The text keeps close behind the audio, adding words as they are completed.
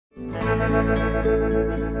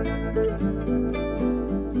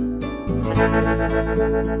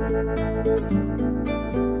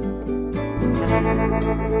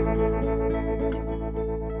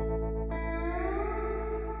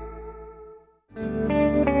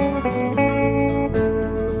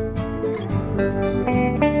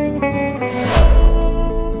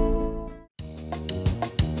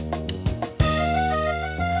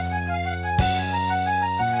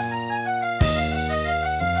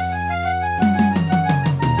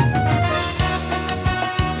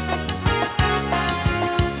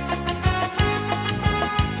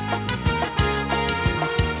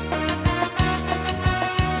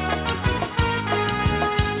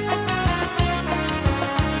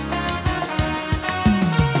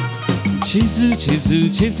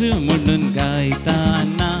चिजू म्हणून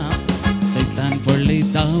गायताना सैतान पडले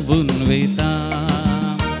धावून वेता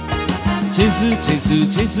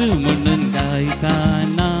चिजू म्हणून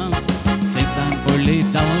गायताना सैतान पडले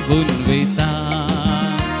धावून वेता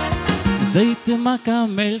जैत म्हाका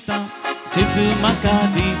मेळटा चिजू म्हाका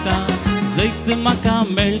दिता जैत म्हाका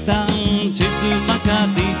मेळटा चिजू म्हाका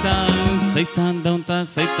दिता सैतान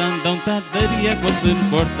धांवता दर्याक वचून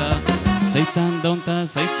पडटा सैतान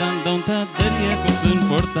धांवता दर्याक वचून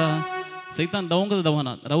पडटा सैतान धांवूंक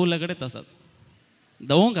धांवना राहुला कडेन तसात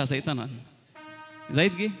धांवोंक सैतानान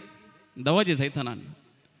जायत गे धांवाचे सैतानान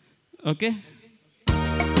ओके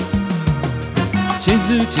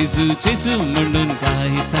चिजू म्हणून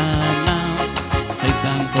गायताना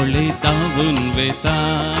सैतान पडले धांवून वेता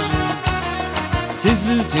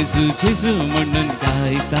चिजू म्हणून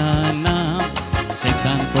गायताना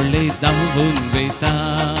सैतान पडले धांवून वेता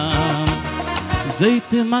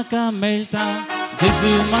जैत म्हाका मेळटा जेजू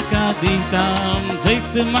म्हाका दिता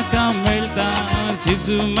जैत म्हाका मेळटा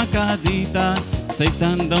जेजू म्हाका दिता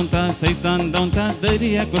सैतान धांवता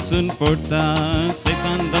दर्याक वचून पडटा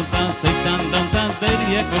सैतान धांवता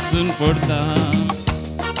दर्याक वचून पडटा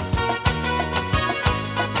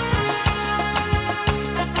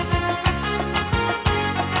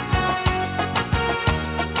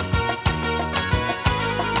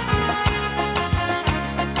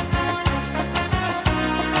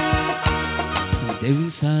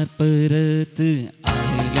देवसार परत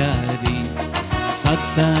आयल्यारी सात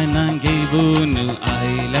जाणां घेऊन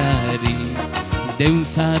आयल्यारी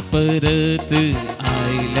देवसार परत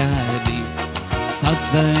आयल्यारी सात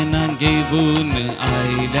जाणां घेऊन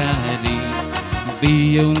आयल्यारी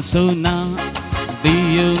बियोन सोना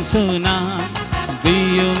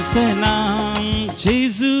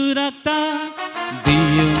जेजू राखता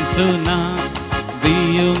बियोन सोना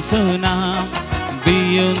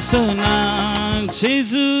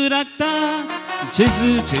जेजू राखता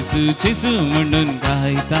जेजू म्हणून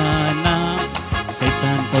गायताना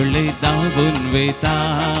सैतान पडले धांवून वेता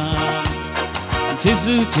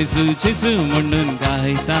जेजू म्हणून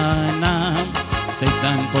गायताना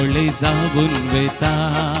सैतान पडले धांवून वेता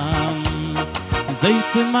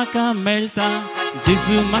जैत म्हाका मेळटा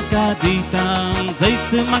जेजू म्हाका दिता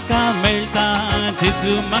जैत म्हाका मेळटा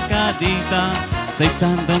जेजू म्हाका दिता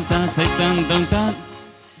सैतान धांवता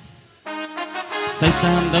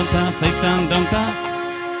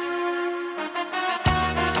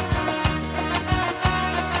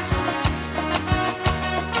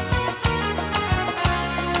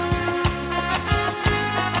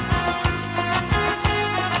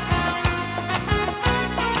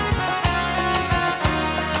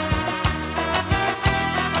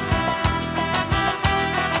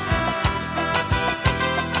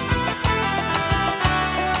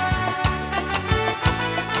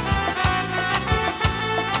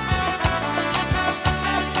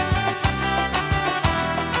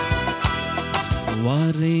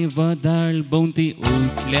वारे वादळ भोंवती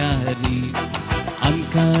उठल्यारी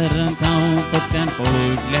अंकारांत हांव पत्त्यान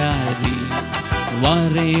पडल्यारी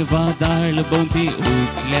वारे वादळ भोंवती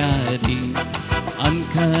उठल्यारी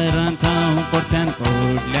अंकारांत हांव पत्त्यान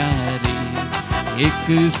पडल्यारी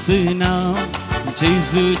एकच नांव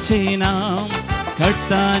जेजूचें नांव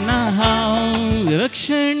काडटाना हांव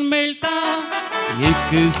रक्षण मेळटा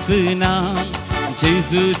एकच नांव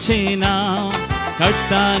जेजूचें नांव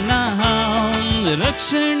काडटाना हांव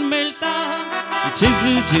रक्षण मेळटा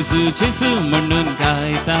जेजू म्हणून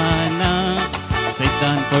गायताना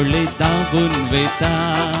सैतान पडले धांवून वेता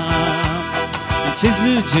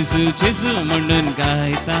जेजू म्हणून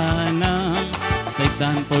गायताना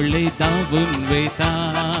सैतान पडले धांवून वेता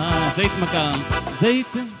जैत म्हाका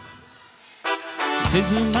जैत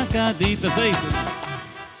जेजू म्हाका दिता जैत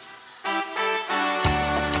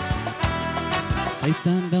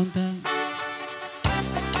सैतान धांवता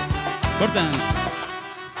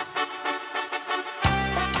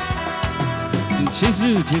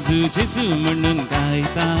Jesu, Jesu, Jesu munun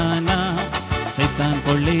gaitana Satan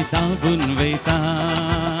polle tabun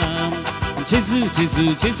veitam Jesu,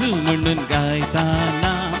 Jesu, Jesu munun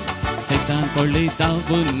gaitana Satan polle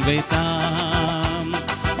tabun veitam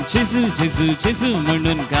Jesu, Jesu, Jesu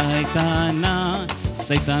munun gaitana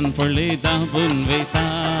Satan polle tabun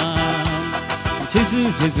veitam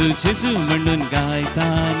Jesu, Jesu, Jesu munun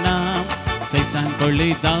gaitana Satan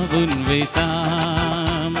polle tabun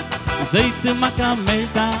veitam Zait maka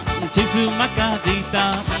melta, Jesu maka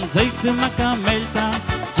dita, Zait maka melta,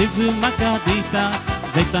 Jesu maka dita,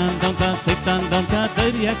 Satan donta,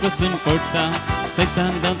 daria kusun porta,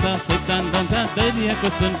 Satan donta, daria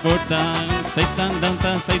kusun porta, Satan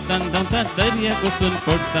donta, daria kusun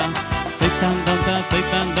porta, Satan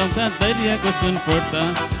donta, daria kusun porta,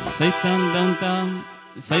 Satan donta,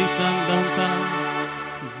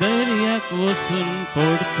 daria kusun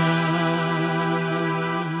porta.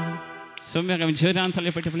 Somya kami joran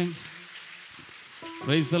thale petipling.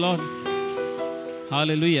 Praise the Lord.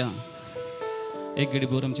 Hallelujah. एक घडी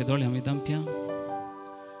Boram चे दोळे आम्ही दाम्प्या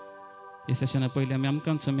या सेशना पहिले आम्ही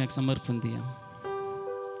आमकां सोम्याक समर्पण दिया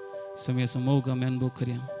सोम्याचो मोग आमी अनुभव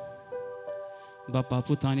करया बापा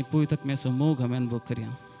पुता आनी पवित्र आत्म्याचो मोग आमी अनुभव करया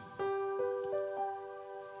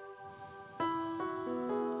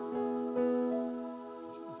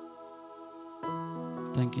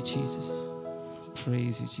Thank you Jesus.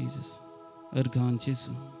 Praise you Jesus. Ergan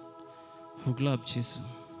Jesu. Hoglab Jesu.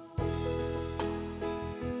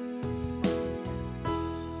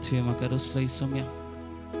 Tuya म्हाका रसलोय सोम्या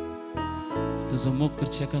तुजो मोग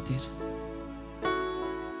करचे खातीर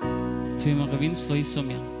तुवें म्हाका विंचलोय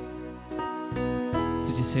सोम्या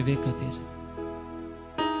तुजे सेवे खातीर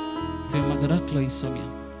तुवें म्हाका राखलोय सोम्या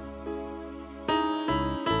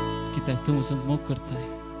कित्याक तूं म्हजो मोग करताय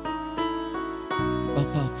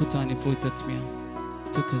बापा पुता आनी पवित्र आत्म्या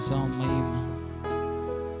तुका जावं महिमा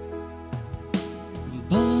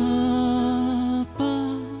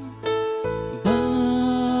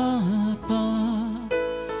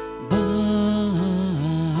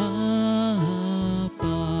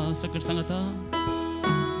सकट सांगता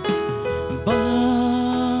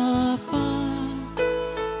बापा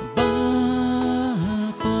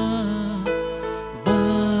बापा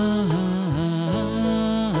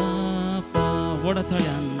बापा वडा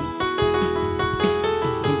थळ्यान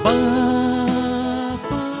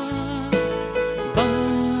बापा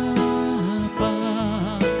बापा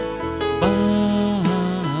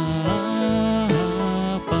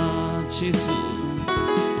बापा जेसू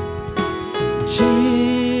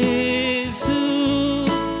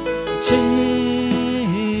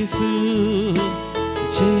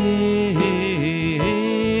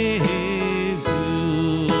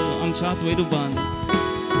आमच्या हातवयर उबान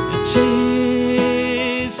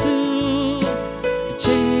जेसू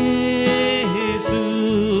जेसू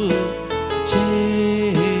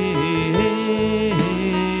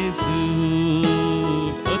जेसू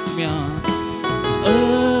आत्म्या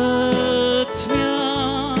आत्म्या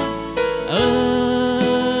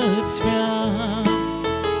आत्म्या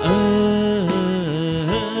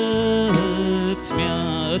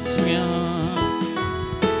आत्म्या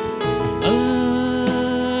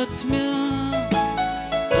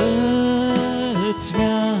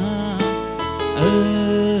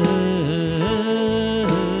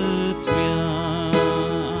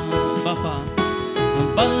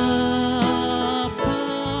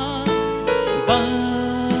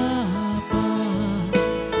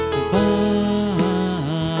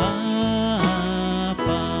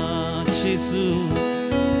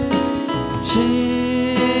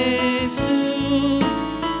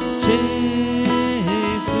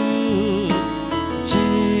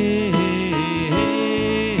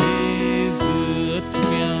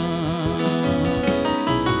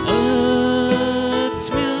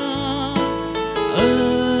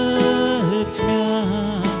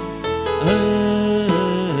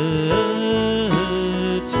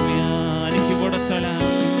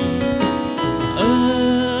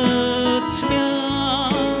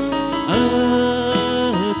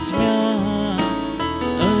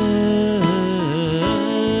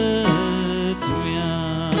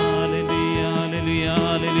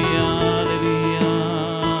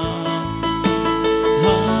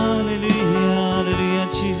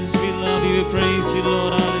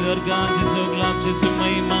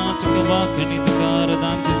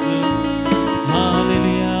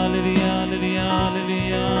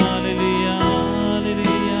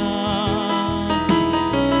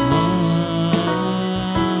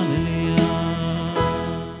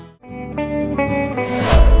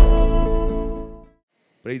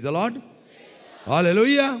Praise the Lord.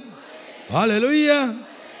 Hallelujah. Hallelujah.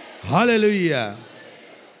 Hallelujah.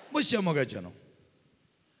 मुश्य मोगाचे न्हू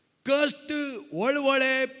कष्ट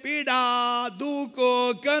वळवळे पिडा दूख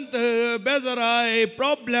कंत बेजाराय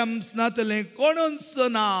प्रॉब्लेम्स नातले कोणूच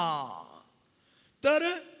ना तर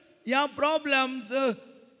या प्रॉब्लेम्स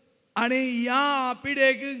आणि या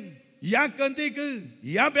पिडेक या कंतीक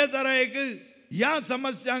या बेजारायक या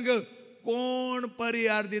समस्यांक कोण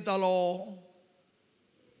परिहार दितालो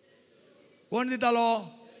कोण दितालो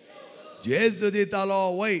जेजू दितालो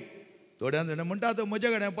वय थोड्या जण म्हणटात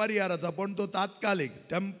म्हजे कडेन परिहार आसा पण तो तात्कालिक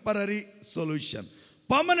टेम्पररी सोल्युशन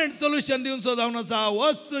पर्मनंट सोल्युशन दिवन सोदावन आसा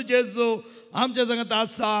वच जेजू आमच्या जगात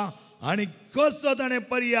आसा आणि कसो ताणें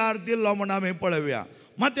परिहार दिल्लो म्हण आमी पळोवया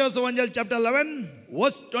मत्तेव एवंजल चॅप्टर 11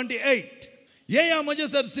 वर्स 28 येया म्हजे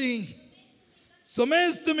सरसी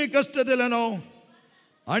सोमेज तुम्ही कष्ट दिले न्हू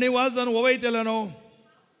आणि वाजन ववयतले न्हू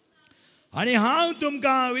आणि हांव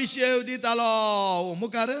तुमकां विशय दितालो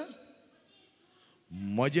मुखार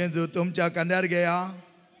म्हजें जो तुमच्या कांद्यार घेया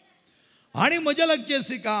आणि म्हजे लागचे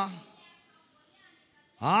शिका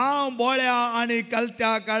हांव बोळ्या आणि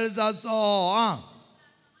कलत्या काळजाचो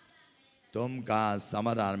तुमकां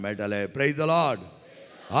समाधान मेळटलें praise the Lord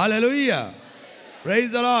hallelujah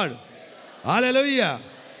praise the Lord hallelujah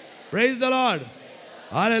praise the Lord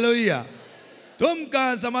hallelujah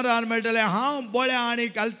तुमकां समाधान मेळटलें हांव बोळ्या आणि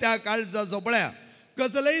कलत्या काळजाचो पळया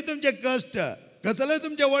कसलेय तुमचे कश्ट कसलेय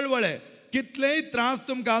तुमचे वळवळे कितलेय त्रास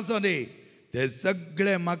तुमकां आसो न्ही ते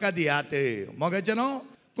सगळे म्हाका दियात मोगाचें न्हू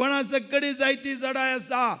कोणा सकडी जायती जडाय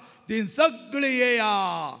आसा ती सगळी येया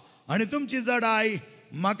आणि तुमची जडाय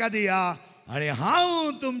म्हाका दिया आणि हांव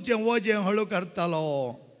तुमचें वजें हळू करतलो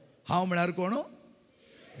हांव म्हळ्यार कोण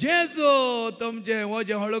जेजू तुमचें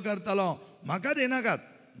वजें हळू करतलो म्हाका दिनाकात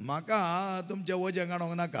म्हाका तुमचें वजें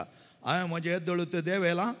काडूंक नाका हांवें म्हजें दळूत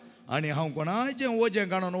देवेलां आनी हांव कोणाचें वजें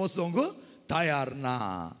काडून वचूंक तयार ना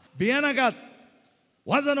भियेनाकात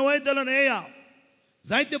वजन वयतलो न्हू येया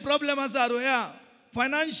जायते प्रॉब्लेम आसा रोया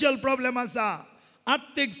फायनान्शियल प्रॉब्लेम आसा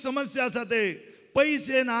आर्थीक समस्या आसा ते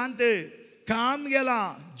पयशे नात काम गेला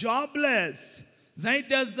जॉबलेस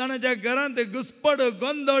जायत्या जाणांच्या घरांत घुसपड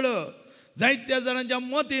गोंदळ जायत्या जाणांच्या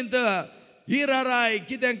मतींत हिराराय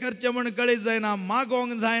कितें करचें म्हण कळीत जायना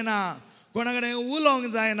मागोंक जायना कोणा कडेन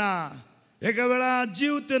उलोवंक जायना एका वेळा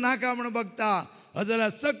जीवत नाका म्हण बघता जाल्यार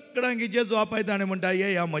सगळ्यांक जेजू आपयता आनी म्हणटा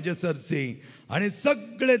येया म्हजे सरसी आनी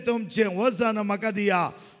सगळे तुमचें वजन म्हाका दिया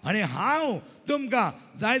आनी हांव तुमकां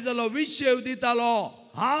जाय जालो विशय दितालो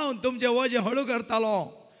हांव तुमचें वजें हळू करतालो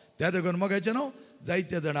त्या देखून मोगाचें न्हू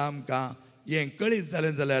जायते जाणां आमकां हें कळीत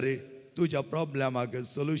जालें जाल्यार तुज्या प्रॉब्लेमाक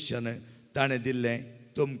सोल्युशन ताणें दिल्लें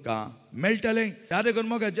तुमकां मेळटलें त्या देखून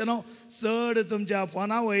मोगाचें न्हू चड तुमच्या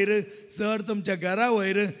फोना वयर चड तुमच्या घरा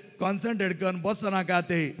वयर कॉन्सन्ट्रेट करून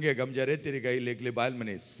बसनाकात एक आमच्या रेतीर एकली बायल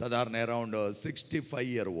मनीस सादारण अरावंड 65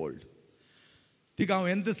 year old तिका हांव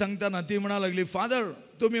एंत सांगतना ती म्हणा लागली फादर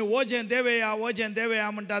तुमी वजें देवया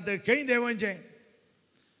म्हणटात खंय देंवचें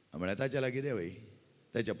म्हळ्यार ताच्या लागीं देवय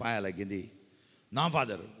ताच्या पांया लागीं दी ना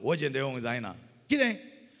फादर वजें देवंक जायना कितें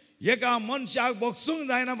एका मनशाक बोगसूंक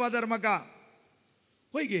जायना फादर म्हाका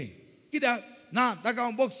होय गे कित्याक ना ताका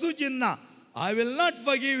हांव बोगसूच ना आय विल नॉट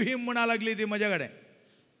फॉरगिव हिम म्हणा लागली ती म्हज्या कडेन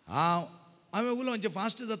हांवें उलोवचें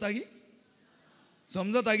फास्ट जाता गी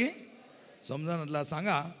समजता गी समजनातला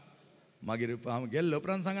सांगा मागीर हांव गेल्लो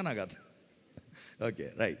उपरांत सांगा नाकात ओके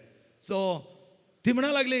रायट सो ती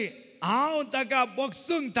म्हणा लागली हांव ताका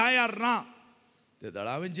बोगसूंक तयार ना ते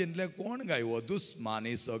दळा हांवें चिंतलें कोण गाय हो दुस्मान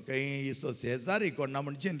इसो खंय इसो शेजारी कोण ना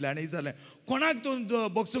म्हण चिंतलें आनी विचारलें कोणाक तूं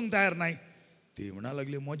बोगसूंक तयार नाय ती म्हणा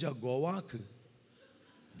लागली म्हज्या गोवाक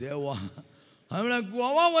देवा हांवें म्हळ्यार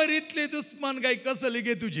गोवा वयर इतली दुस्मान गाय कसली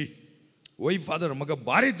गे तुजी वय फादर म्हाका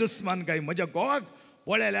बारी दुस्मान गाय म्हज्या गोवाक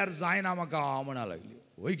पळयल्यार जायना म्हाका म्हणा लागली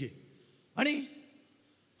वय गे आनी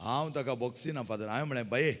हांव ताका बक्षिना फादर हांवें म्हळें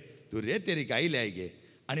बाये तूं रेतेरीक आयल्या गे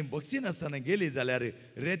आनी बक्षिनासतना गेली जाल्यार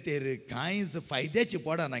रेतेर कांयच फायद्याची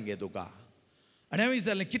पडना गे तुका आनी हांवें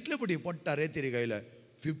विचारलें कितले पटी पडटा रेतेरीक आयल्यार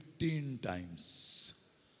 15 times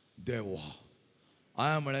देवा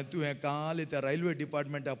हांवें म्हळें तुवें काल त्या रेल्वे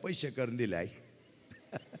डिपार्टमेंटाक पयशे करून दिल्याय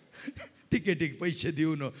टिकेटीक पयशे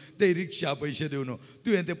दिवन ते रिक्षा पयशे दिवन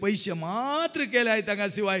तुवें ते पयशे मात्र केल्याय ताका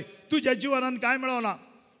शिवाय तुज्या जिवनान कांय मेळना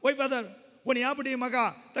वय फादर पूण ह्या पटी म्हाका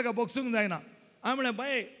ताका बक्षूंक जायना हांवें म्हळें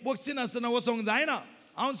बाये बक्षिनासतना वचोंक जायना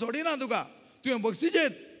हांव सोडिना तुका तुवें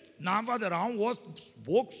बक्षिजेत ना फादर हांव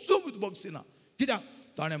बक्षूंक बक्षिना कित्याक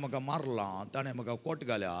ताणें म्हाका मारलां ताणें म्हाका कोट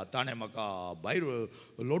घाल्या ताणें म्हाका भायर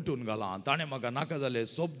लोटून घालां ताणें म्हाका नाका जाल्ले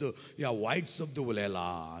शब्द ह्या वायट शब्द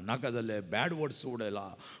उलयला नाका जाल्ले बॅड वर्ड्स उडयला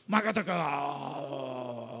म्हाका ताका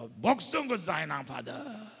बक्षूंक जायना फादर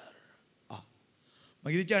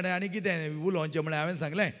मागीर विचारलें आनी कितें उलोवचें म्हळ्यार हांवें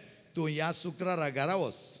सांगलें तूं ह्या शुक्रारा घरा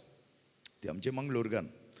वच ती आमची मंगळूरगन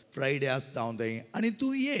फ्रायडे आसता हांव थंय आनी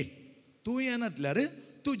तूं येनातल्यार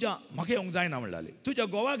तुज्या म्हाका येवंक जायना म्हणटाली तुज्या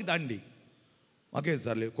घोवाक दांडी म्हाका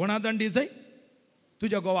विचारलें कोणा दांडी जाय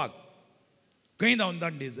तुज्या घोवाक खंय धांवन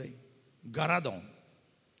दांडी जाय घरा धांवन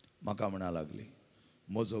म्हाका म्हणा लागली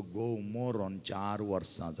म्हजो घोव मोरोन 4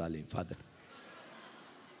 वर्सां जालीं फादर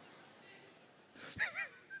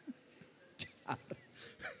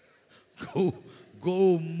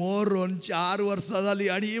घोव मोरोन 4 वर्सां जालीं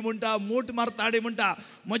आनी ही म्हणटा मूठ मारता आनी म्हणटा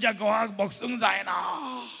म्हज्या घोवाक बगसूंक जायना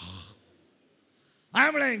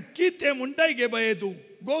हांवें म्हळें कितें म्हणटाय गे बाये तूं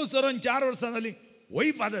घोव सरोन 4 वर्सां जालीं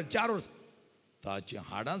वय फादर 4 वर्स ताची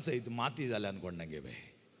हाडां सयत माती जाल्यान कोण गे बाये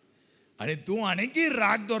आनी तूं आनीकी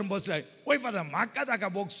राग धरून बसलाय वय फादर म्हाका ताका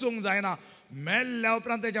बगसूंक जायना मेल्ल्या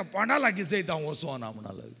उपरांत ताच्या पोंडा लागीं सयत हांव वचोना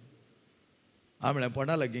म्हणा लागली हांवें म्हळें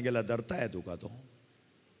पोंडा लागीं गेल्यार धरताय तुका तो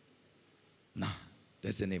ना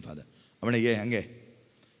तशें न्ही फादर म्हणे ये हांगे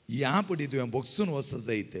ह्या पटी तुवें बगसून वच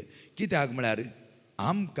जायत कित्याक म्हळ्यार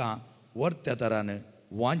आमकां वर्त्या तरान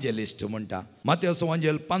वांजेलिस्ट म्हणटा मातेवचो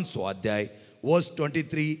वांजेल 5 अध्याय वर्स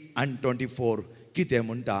 23 आनी 24 कितें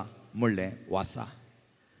म्हणटा म्हणलें वाचा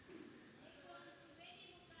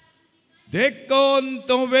देखून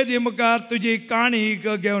तो वेदी मुखार तुजी काणीक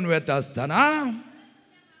घेवन वता आसतना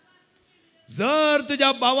जर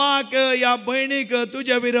तुझ्या भावाक या भयणीक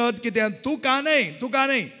तुझ्या विरोध कितें तुका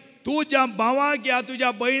न्ही तुझ्या भावाक या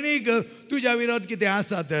तुझ्या भयणीक तुझ्या विरोध कितें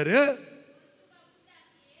आसा तर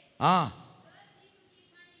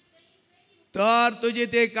तुजी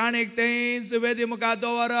ते काणीक थंयच वेदी मुखार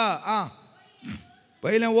दवर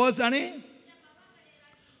पयलें वच आनी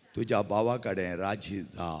तुझ्या भावा कडेन राजी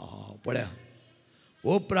जाव पळया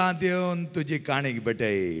उपरांत येवन तुजी काणीक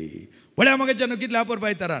भेटय पळया म्हाका जेन्ना कितल्या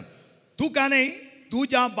परबायतरान तुका न्ही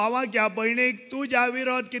तुझ्या भावाक या भयणीक तुझ्या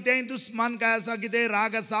विरोध कितें दुस्मान काय आसा कितें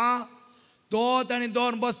राग आसा तो ताणी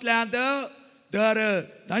दोन बसल्यात तर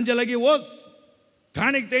तांचे लागीं वच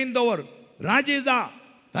काणीक थंय दवर राजी जा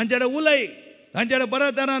तांचे कडेन उलय तांचे कडेन बऱ्या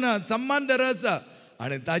तरान संबंद रच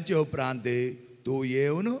आनी ताचे उपरांत तूं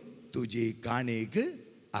येवन तुजी काणीक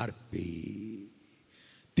आरपी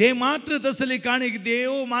ते मात्र तसली काणीक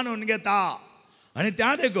देव मानून घेता आनी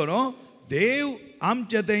त्या देखून देव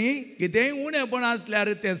आमचे थंय कितेंय उणेपण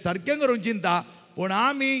आसल्यार तें सारकें करूंक चिंता पूण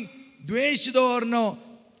आमी द्वेश दवरन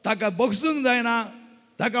ताका बगसूंक जायना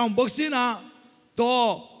ताका हांव बगसिना तो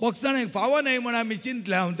बगसणेक फावो न्हय म्हण आमी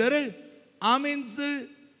चिंतले हांव तर आमीच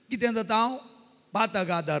कितें जाता हांव बाताक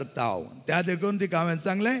आदारता हांव त्या देखून तिका हांवें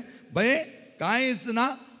सांगलें भये कांयच ना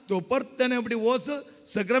तूं परतने फुडें वच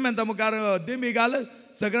सक्रामेंता मुखार दिमी घाल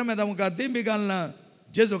सक्रामेंता मुखार दिमी घालना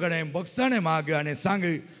जेजू कडेन बगसणें माग आनी सांग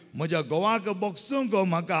म्हज्या घोवाक बगसूंक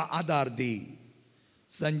म्हाका आदार दी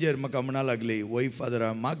संजेर म्हाका म्हणा लागली वय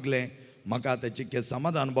फादरा मागलें म्हाका आतां चिक्कें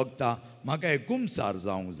समाधान बगता म्हाका एक कुमसार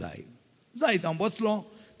जावंक जायत हांव बसलो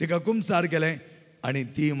तिका कुमसार केलें आनी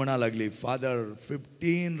ती म्हणा लागली फादर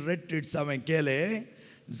 15 रेट्रीट्स हांवें केले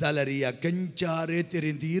जाल्यार ह्या खंयच्या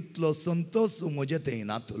रेतीरींत इतलो संतोश म्हजे थंय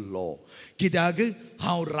नातुल्लो कित्याक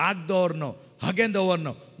हांव राग दवरन हागें दवरन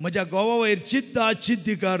म्हज्या घोवा वयर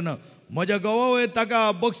चिद्दी करन म्हज्या घोवा वयर ताका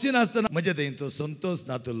बगसिनासतना म्हजे थंय तो संतोश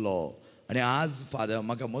नातुल्लो आनी आज फादर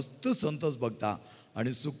म्हाका मस्त संतोश भोगता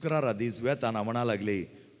आनी शुक्रारा दीस वेताना म्हणा लागली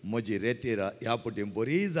म्हजी रेतीर ह्या पटी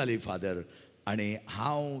बरी जाली फादर आनी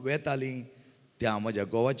हांव वेतालीं त्या म्हज्या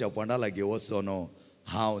घोवाच्या पोंडा लागीं वचोन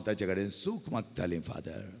हांव ताचे कडेन सूख मागतालीं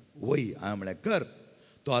फादर वय हांवें म्हळें कर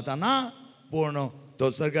तो आतां ना पूण तो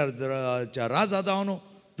सरकाराच्या राजांत हांव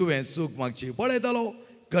तुवें सूख मागची पळयतालो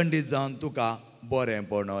खंडीत जावन तुका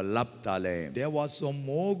बरेंपण लाभतालें देवाचो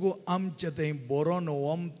मोग आमचे थंय बरो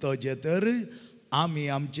वमतजे तर आमी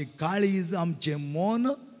आमची काळीज आमचें मन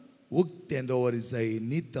उक्तें दवरी जाय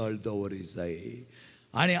नितळ दवरी जाय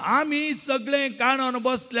आनी आमी सगळें काणोन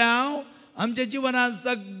बसल्या आमच्या जिवनांत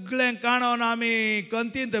सगळें काणोन आमी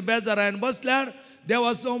कंतींत बेजारायन बसल्यार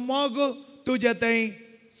देवाचो मोग तुजे थंय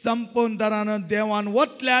संपूर्ण तरान देवान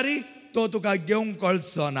वतल्यार तो तुका घेवंक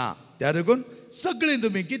कळचो ना त्या देखून सगळीं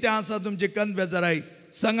तुमी कितें आसा तुमची कंत बेजाराय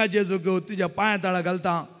सांगा जेजूक तुज्या पांया तळा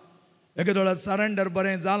घालता एके दोळा सरेंडर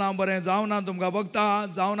बरें जालां बरें जावना तुमकां बगता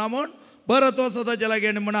जावना म्हूण परत वचो ताचे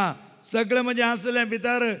लागीं म्हणा सगळें म्हजें आसलें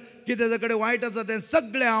भितर कितें ताचे कडेन वायट आसा तें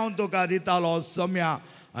सगळें हांव तुका दितालो सम्या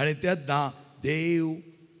आनी तेन्ना देव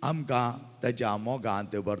आमकां ताच्या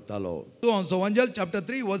मोगांत भरतालो तूं सवंजल चॅप्टर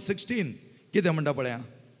 3 वर्स 16 कितें म्हणटा पळया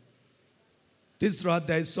 3रो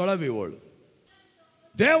अध्याय 16वी ओळ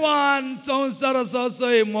देवान संवसार असो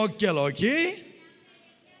मोग केलो की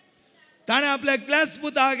ताणें आपल्या एकल्याच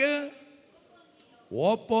पुताक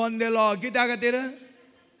ओपोवन दिलो कित्या खातीर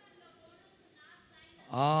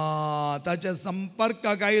ताच्या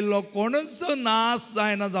संपर्काक आयिल्लो कोणूच नाश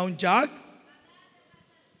जायना जावच्याक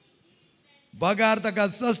पगार ताका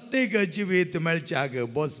सश्टीक जिवीत मेळच्याक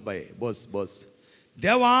बस बाय बस बस.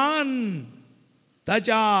 देवान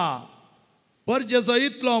ताच्या परजेचो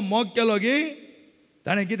इतलो मोग केलो की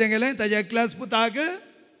ताणें कितें केलें, ताच्या एकल्याच पुताक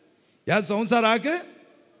ह्या संवसाराक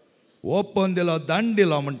ओपन दिलो, दांड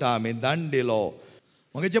दिलो म्हणटा आमी, दांड दिलो.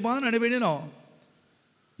 मगेचे भावान आनी भयणीनो,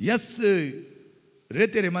 यस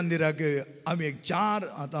रेतेरे मंदिराक आमी एक 4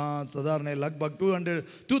 आतां सादारण लगभग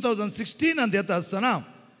 2016 येता आसतना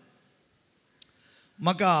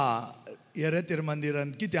म्हाका हे रेतेर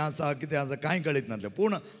मंदिरान कितें आसा कांय कळीत नासलें.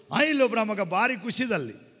 पूण आयलो उपरांत म्हाका बारीक खुशी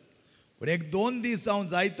जाल्ली. पूण एक 2 दीस हांव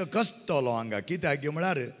जायतो कश्टलो हांगा. कित्याक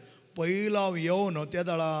म्हळ्यार पयलो हांव येवन त्या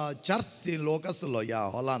दाळा 400 लोक आसलो ह्या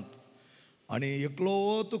हॉलांत आनी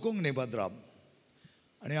एकलो कोंकणी भद्राब.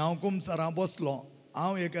 आनी हांव कुमसारां बसलो.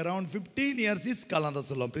 हांव एक अरावंड 15 इयर्स इस्कालांत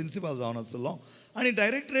आसलो, प्रिंसिपल जावन आसलो आनी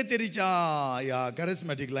डायरेक्ट रेतेरीच्या ह्या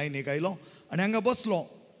कॅरिस्मॅटीक लायनीक आयलो आनी हांगा बसलो.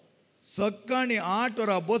 सकाळीं 8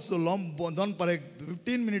 वरां बसलो, दनपार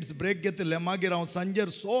 15 मिनिट्स ब्रेक घेतले. मागीर हांव सांजेर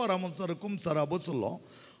 6 वरां म्हणसर कुमसारा बसलो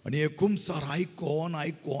आनी हे कुमसार आयकोन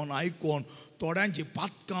आयकोन आयकोन थोड्यांची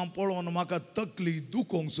पातकां पळोवन म्हाका तकली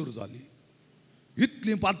दुखोवंक सुरू जाली.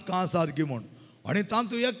 इतलीं पातकां आसात की म्हूण. आनी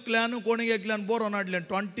तातूंत एकल्यान कोणी एकल्यान बरोवन हाडलें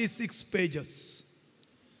 26 पेजस.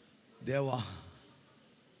 देवा,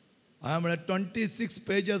 हांवें म्हळ्यार 26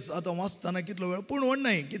 पेजस आतां वाचतना कितलो वेळ. पूण व्हड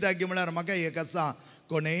न्हय, कित्याक म्हळ्यार म्हाका एक आसा,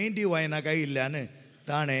 कोणेय डिवायनाक आयिल्ल्यान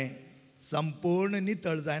ताणें संपूर्ण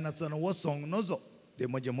नितळ जायनासतना वसोंक नजो. ते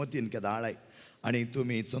म्हजे मतीन केदाळाय. आनी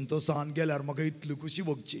तुमी संतोशान गेल्यार म्हाका इतली खुशी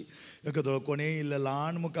भोगची. एखादो कोणेय इल्लें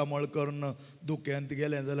ल्हान मुखामळ करून दुखेंत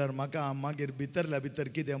गेलें जाल्यार म्हाका मागीर भितरल्या भितर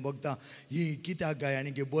कितें भोगता, ही कित्याक काय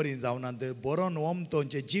आनी बरीं जावनात, बरोवन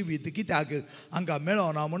वमतोचें जिवीत कित्याक हांकां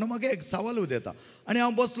मेळोना म्हणून म्हाका एक सवाल उदेता. आनी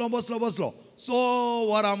हांव बसलो बसलो बसलो 6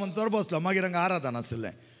 वरां म्हणसर बसलो. मागीर हांगा आराधन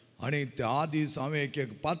आसलें आनी त्या दीस हांवें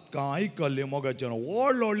एक पातकां आयकल्लीं मोगाच्यान,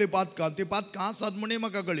 व्हडलीं पातकां. तीं पातकां आसात म्हणून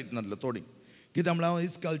म्हाका कळीत नासलें थोडीं. कित्याक म्हळ्यार हांव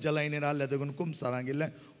इस्कालच्या लायनीर आहल्या देखून कुमसारां गेल्लें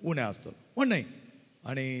उणें आसतलें म्हण न्हय.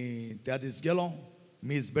 आनी त्या दीस गेलो,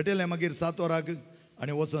 मीस भेटयलें मागीर 7 वरांक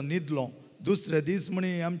आनी वचून न्हिदलो. दुसरे दीस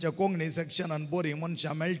म्हणी आमच्या कोंकणी सेक्शनान बरीं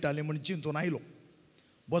मनशां मेळटालीं म्हूण चिंतून आयलो,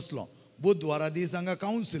 बसलो. बुधवारा दीस हांगा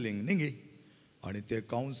कावन्सिलींग न्ही गे. आनी तें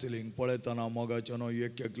कावन्सिलींग पळयतना मोगाच्यान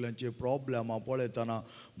एक एकल्यांचे प्रॉब्लेमां पळयतना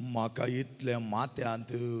म्हाका इतलें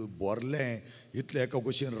माथ्यांत भरलें, इतलें एका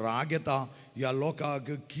कुशीन राग येता. ह्या लोकांक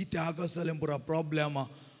कित्याक आसलें पुरो प्रॉब्लेमां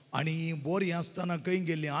आनी बरीं आसतना खंय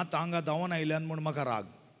गेलीं, आतां हांगा धांवन आयल्यान म्हूण म्हाका राग.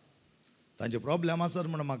 तांचे प्रॉब्लेम आसत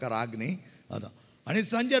म्हूण म्हाका राग न्ही आतां. आनी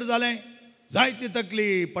सांजेर जालें, जायती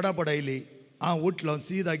तकली पडापड आयली. हांव उठलो,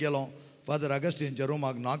 सीदा गेलो फादर ऑगस्टीनच्या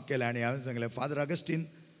रुमाक नॉक केलें आनी हांवें सांगलें, फादर ऑगस्टीन,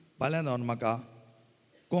 फाल्यां जावन म्हाका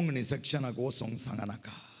कोंकणी सेक्शनाक वचोंक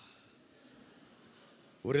सांगनाका.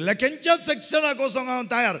 उरिल्ल्या खंयच्याच सेक्शनाक वचोंक हांव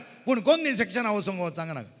तयार, पूण कोंकणी सेक्शनाक वचोंक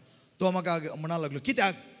सांगनाका. तो म्हाका म्हणा लागलो,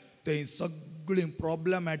 कित्याक? थंय सगळीं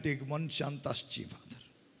प्रॉब्लेमॅटीक मनशांत आसची फादर.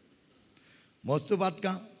 मस्त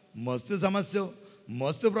पातकां, मस्त समस्यो,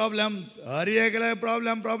 मस्त प्रॉब्लेम्स, हर एकले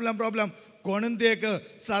प्रॉब्लेम प्रॉब्लेम प्रॉब्लेम. कोणून ते एक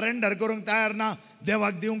सरेंडर करूंक तयार ना,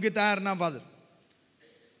 देवाक दिवंक तयार ना फादर.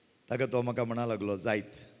 ताका तो म्हाका म्हणा लागलो,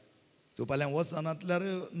 जायत तूं फाल्यां वचनातल्यार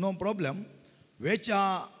नो प्रॉब्लेम, वेच्या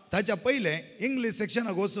ताच्या पयलें इंग्लीश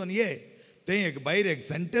सेक्शनाक वचून ये. थंय एक भायर एक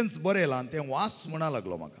सेंटेन्स बरयलां, तें वाच म्हणा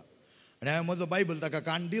लागलो म्हाका. आनी हांवें म्हजो बायबल ताका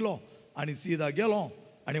काण दिलो आनी सीदा गेलो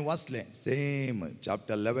आनी वाचलें. सेम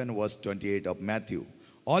चॅप्टर 11 वर्स 28 of Matthew.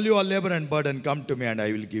 All you R labour end burden come to me and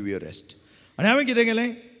I will give you rest. आनी हांवें कितें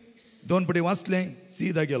केलें, 2 फावटी वाचलें,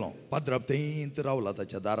 सीदा गेलो. पाद्रप थंयच रावला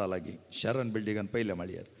ताच्या दारा लागीं शरण बिल्डिंगान पयल्या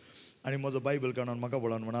माळयेर. आनी म्हजो बायबल काडून म्हाका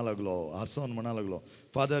पळोवन म्हणा लागलो, हांसोन म्हणा लागलो,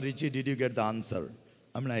 फादर रिची, did you get the answer?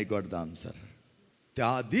 हांवें आय गॉट द आन्सर.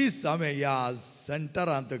 त्या दीस हांवें ह्या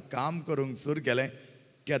सेंटरांत काम करूंक सुरू केलें.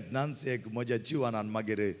 केन्नाच एक म्हज्या जिवनान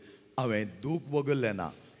मागीर हांवें दूख भोगल्लें ना.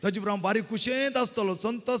 ताचे उपरांत हांव बारीक खुशेंत आसतलो,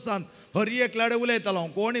 संतोशान हर एकल्याडे उलयतालो.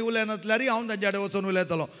 कोणी उलयनासल्यारय हांव तांच्याडे वचून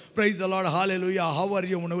उलयतालो, praise the Lord, hallelujah, how are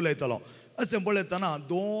you म्हणून उलयतालो. अशें पळयतना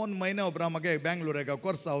 2 म्हयने उपरांत म्हाका बेंगलोर एका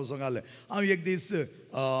कोर्सा वचूंक आहलें. हांव एक दीस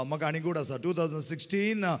म्हाका आनी गूड आसा,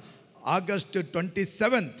 2016 ऑगस्ट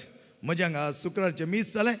 27 म्हजे हांगा शुक्रारचें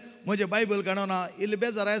मीस जालें. म्हजें बायबल काडून इल्लें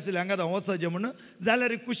बेजार आसलें हांगा हांव वचचें म्हणून.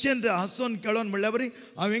 जाल्यार कुशेन हांसून खेळोन म्हणल्या बरी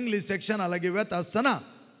हांव इंग्लीश सेक्शना लागीं वेता आसतना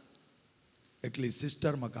एकली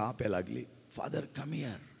सिस्टर म्हाका आपे लागली, फादर कम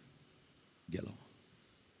हियर. गेलो,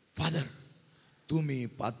 फादर तुमी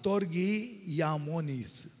पातोर्गी या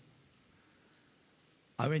मोनीस.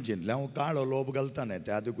 हांवें चिंतलें हांव काळो लोब घालता न्ही,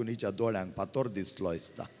 त्या देखून हिच्या दोळ्यांक पातोर दिसलो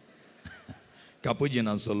दिसता.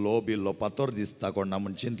 कापुजिनाचो लोब इल्लो पातोर दिसता कोण ना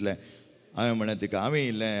म्हूण चिंतलें. हांवें म्हळें तिका, हांवें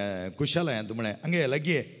इल्लें कुशल हांवें म्हळें आंगे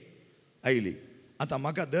लागीं आयली. आतां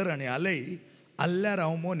म्हाका धर आनी आलय आल्ल्यार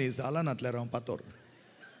हांव मनीस आलानांतल्यार हांव पातोर.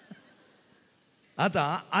 आतां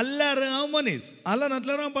आल्ल्यार हांव मनीस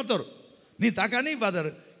आलानांतल्यार हांव पातोर न्ही. ताका न्ही फादर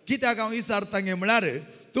कित्याक हांव विचारतां म्हळ्यार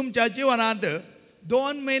तुमच्या जिवनांत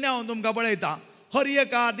 2 म्हयने हांव तुमकां पळयतां. हर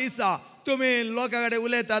एका दिसा तुमी लोकां कडेन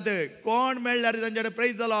उलयतात. कोण मेळ्ळ्यार तांचे कडेन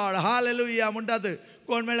प्रेज द लॉर्ड हालेलुया म्हणटात.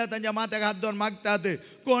 कोण मेळ्ळ्यार तांच्या माथ्याक हात दवरून मागतात.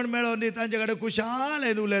 कोण मेळोन तांचे कडेन खुशाल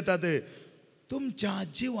उलयतात. तुमच्या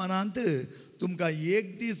जिवनांत तुमकां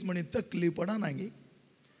एक दीस म्हणी तकली पडना गी,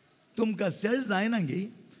 तुमकां सेळ जायना गी,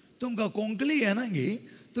 तुमकां कोंकली येना गी,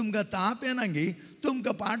 तुमकां ताप येना गी,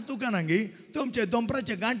 तुमकां पाट दुकाना गी, तुमचे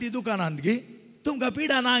दोंपराचे गांठी दुकानांत गी, तुमकां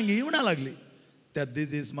पिडा ना गी म्हणा लागली. त्या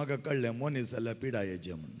दीस म्हाका कळ्ळें मनीस जाल्यार पिडा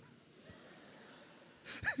येचे म्हण.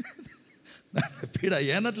 पिडा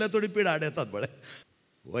येनातल्या थोडी पिडा येतात बळे.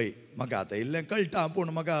 वय म्हाका आतां इल्लें कळटा पूण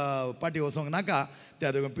म्हाका पाटी वचोंक नाका.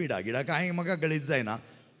 त्या देखून पिडा गिडा कांय म्हाका कळीत जायना.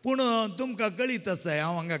 पूण तुमकां कळीत आसा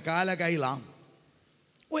हांव हांगा काल्याक आयलां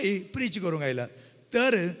वय प्रीच करूंक आयला.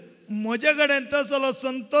 तर म्हजे कडेन तसलो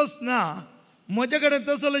संतोश ना, म्हजे कडेन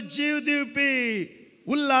तसलो जीव दिवपी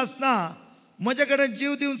उल्हास ना, म्हजे कडेन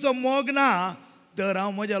जीव दिवचो मोग ना. तर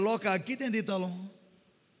हांव म्हज्या लोकांक कितें दितलो?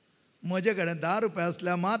 म्हजे कडेन 10 रुपया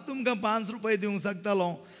आसल्यार मात तुमकां 5 रुपया दिवंक शकतलो.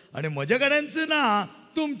 आनी म्हजे कडेनच ना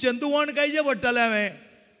तुमचें दुवण काडचें पडटलें हांवें.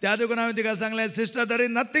 त्या देखून हांवें तिका सांगलें sister there is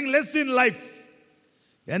nothing less in life.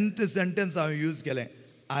 एंत sentence हांवें यूज केलें.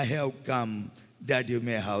 I have come that you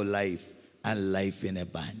may have life and life in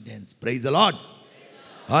abundance. Praise the Lord.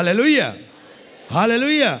 Hallelujah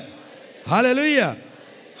hallelujah hallelujah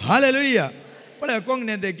hallelujah. पळय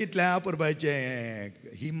कोंकणींत कितलें अपुरबायचें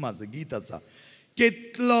हिम्माचें गीत आसा.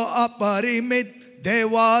 कितलो अपरिमीत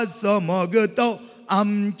देवाचो मोग तो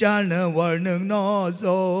आमच्यान वर्णूंक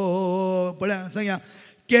नजो. पळय सांगया.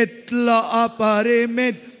 कितलो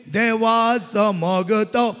अपरिमीत देवाचो मोग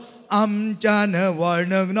तो आमच्यान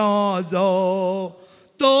वर्णूंक नजो.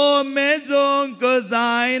 तो मेजोंक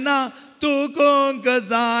जायना तुकोंक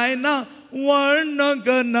जायना वर्णूंक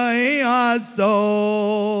न्हय आसो.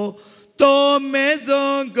 तो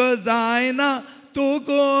मेजोंक जायना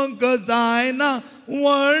तुकोंक जायना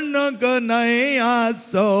वर्णूंक न्हय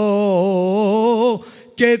आसो.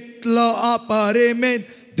 कितलो अपरिमीत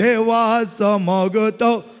देवाचो मोग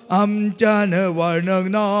तो आमच्यान वर्णूंक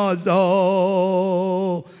नजो.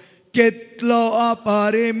 कितलो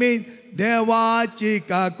अपरिमीत देवाची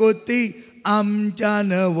काकुती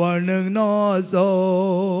आमच्यान वर्णूंक नजो.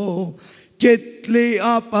 कितली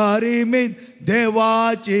अपरिमीत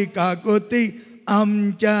देवाची काकुती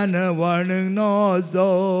आमच्यान वर्णूंक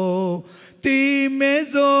नजो. ती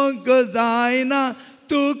मेजोंक जायना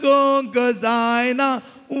तुकोंक जायना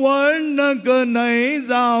वर्णूंक न्हय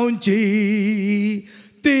जावची.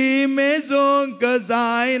 ती मेजोंक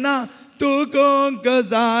जायना तुकोंक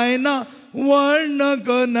जायना वर्णूंक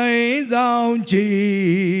न्हय जावची.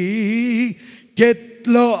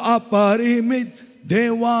 कितलो अपरिमीत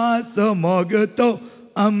देवाचो मोग तो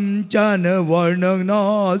आमच्यान वर्णूंक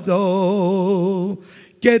नजो.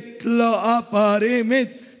 कितलो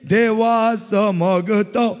अपरिमीत देवाचो मोग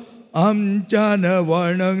तो आमच्यान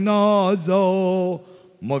वर्णूंक नजो.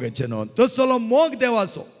 मोगाचें न्हू तसलो मोग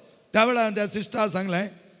देवाचो. त्या वेळार त्या सिस्टराक सांगलें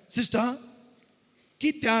सिस्टर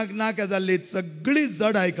कित्याक नाका जाल्ली सगळी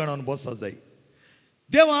जड आयकणून बसो जाय.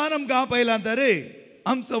 देवान आमकां आपयलां तर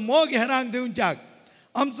आमचो मोग हेरांक दिवच्याक,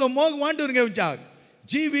 आमचो मोग वांटून घेवच्याक,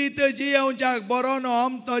 जिवीत जियेवच्याक. बरो न्हू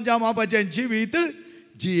आमचो जमापाचें जिवीत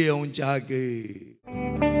जियेवच्याक.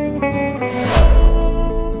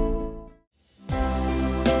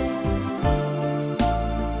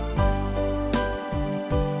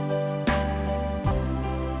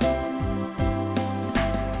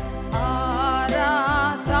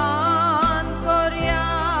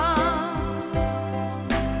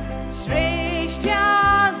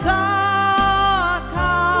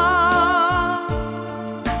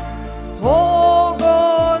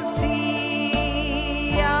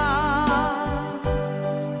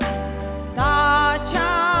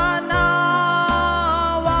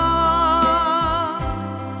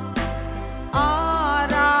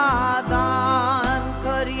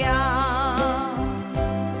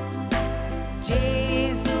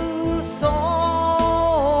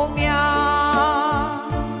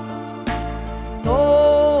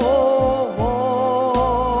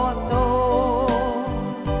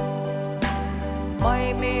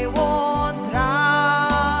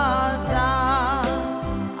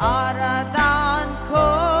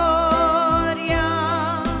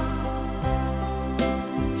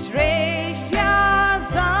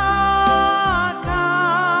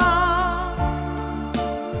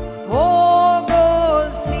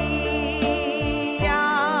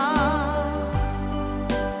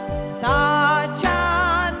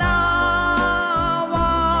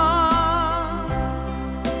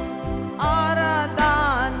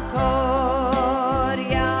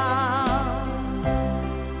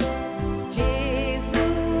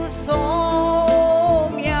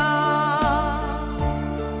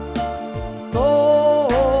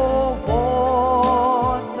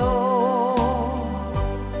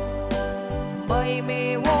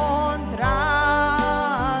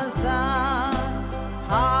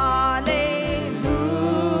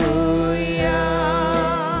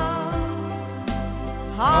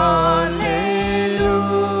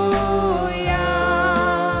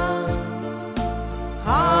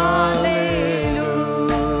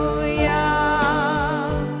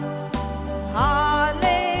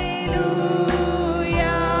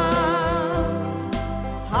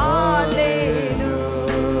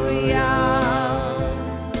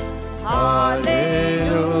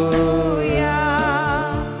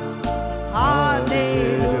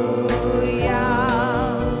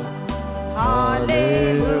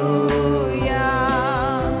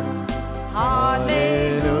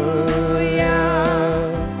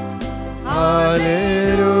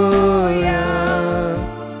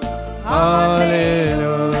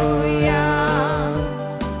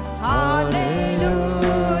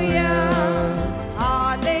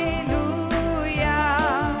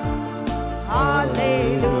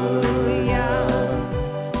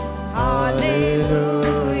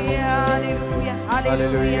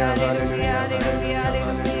 hallelujah, hallelujah, hallelujah,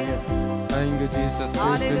 hallelujah. Thank you, Jesus.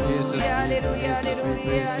 Praise to Jesus.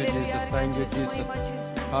 Praise to Jesus. Thank you, Jesus.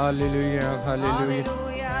 Hallelujah, hallelujah,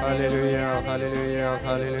 hallelujah, hallelujah,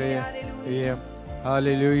 hallelujah. Yeah.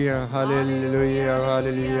 Hallelujah, hallelujah,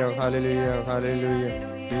 hallelujah, hallelujah, hallelujah.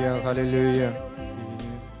 Yeah, hallelujah.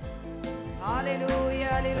 Hallelujah,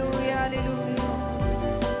 hallelujah,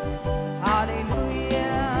 hallelujah. Hallelujah.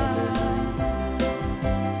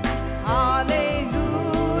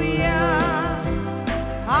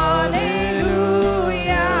 Hallelujah. Hallelujah.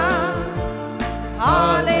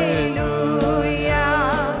 Hallelujah.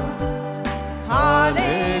 Hallelujah. Hallelujah.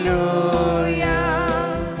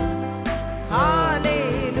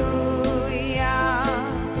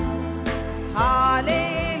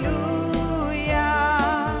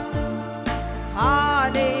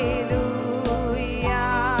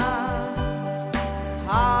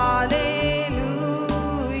 Hallelujah.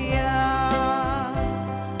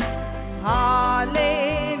 Hallelujah.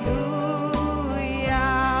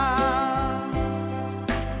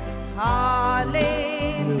 Hallelujah.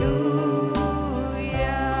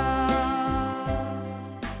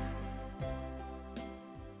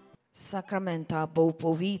 Sacramenta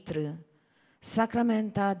बहुपवित्र,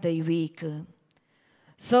 sacramenta दैविक,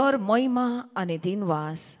 sir महिमा आणि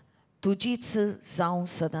दिनवास तुझीच जाऊं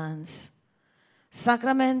सदांच.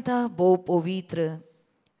 Sacramenta बहुपवित्र,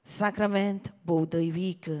 sacrament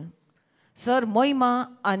बहुदैविक, sir महिमा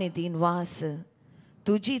आणि दिनवास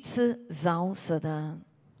तुझीच जाऊं सदा.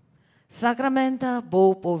 Sacramenta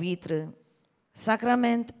बहुपवित्र,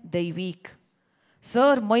 sacrament दैविक,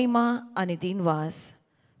 sir महिमा आणि दिनवास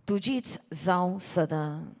तुझीच जाऊं सदा.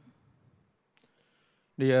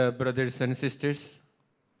 Dear brothers and sisters,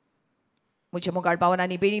 मुझे मुगाळ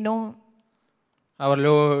भावनांनी बेणीनो, our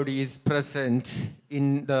Lord is present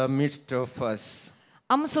in the midst of us.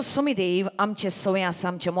 आमचो सुमिदेव आमचे सोय आसा,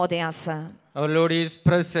 आमचे मोदें आसा. Our Lord is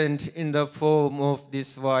present in the form of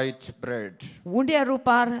this white bread. उंड्या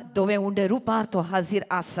रुपार, दोवे उंडे रुपार तो हाजीर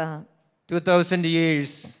आसा. 2000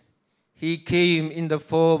 years, He came in the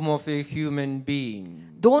form of a human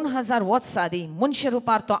being. 2000 वर्सां आदी मनशे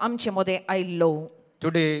रुपार तो आमचे मोदें आयिल्लो.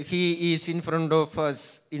 Today, He is in front of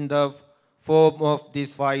us in the form of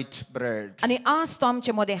this white bread. आणि आज तो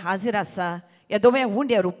आमचे मोदें हाजीर आसा या दोवे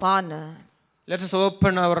उंड्या रुपान. Let us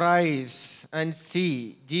open our eyes and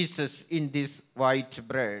see Jesus in this white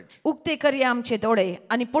bread. उक्ते करया आमचे दोळे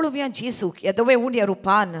आणि पळोवया जेसूक या दोवे उंड्या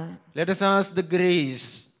रुपान. Let us ask the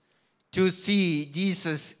grace to see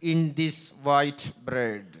Jesus in this white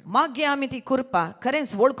bread. मागया आमी ती कृपा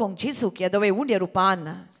खरेंच वळखोंक जेसूक या दोवे उंड्या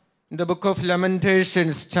रुपान. In the book of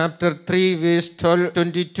Lamentations, chapter 3, verse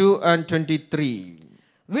 22 and 23.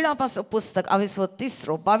 विळापासो पुस्तक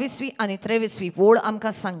 22 आणि 23 वोळ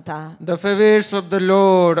आमकां सांगता. The favors of the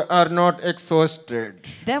Lord are not exhausted.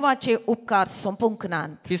 देवाचे उपकार संपूंक नात.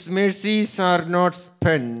 His mercies are not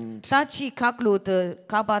spent. ताची काकलूत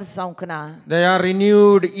काबार जावंक ना. They are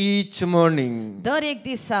renewed each morning. दर एक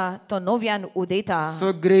दिसा तो नव्यान उदेता.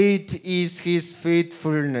 So great is His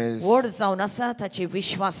faithfulness. व्हड जावन आसा ताचे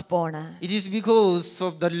विश्वासपण. It is because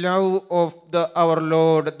of the love of our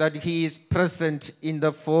Lord that He is present in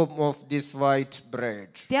the form of this white bread.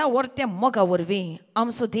 त्या वर्त्या मोगा वरवीं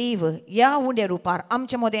आमचो देव या उंड्या रुपार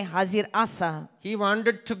आमचे मोदें हाजीर आसा. He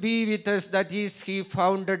wanted to be with us, that is, He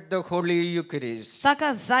founded the Holy Eucharist.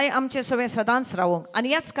 ताका जाय आमचे सवे सदांच रावंक आणि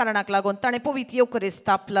याच कारणाक लागून ताणें पवित्र युकरिस्त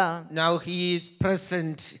स्थापला. Now He is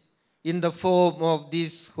present in the form of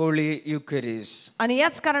this Holy Eucharist. आणि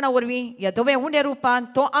याच कारणा वरवीं या दोवे उंड्या रुपान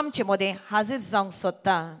तो आमचे मोदें हाजीर जावंक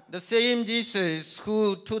सोदता. The same Jesus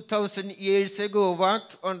who 2000 years ago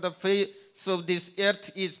walked on the face of this earth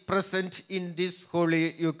is present in this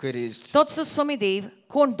Holy Eucharist. तोच सोमिदेव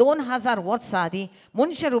कोण 2000 वर्सां आदी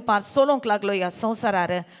मनशे रुपार सोलोंक लागलो ह्या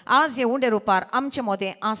संवसारार आज हे उंडे रुपार आमचे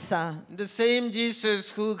मोदें आसा. The same Jesus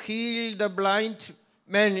who healed the blind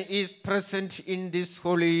man is present in this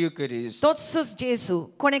Holy Eucharist. तोच जेसू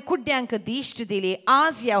कोणे कुड्ड्यांक दिश्ट दिली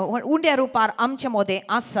आज ह्या उंड्या रुपार आमचे मोदें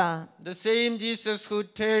आसा. The same Jesus who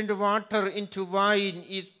turned water into wine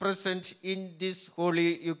is present in this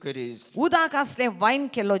Holy Eucharist. उदाक आसले वायन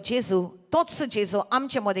केलो जेसू तोच जेसू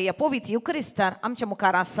आमचे मोदें ह्या पवित्र युकरिस्तार आमचे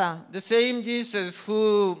मुखार आसा. The same Jesus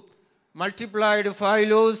who multiplied 5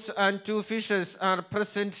 loaves and 2 fishes are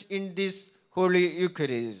present in this Holy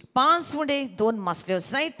Eucharist. 5 उंडे 2 मासल्यो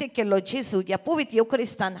जायते केलो जेसू ह्या पवित्र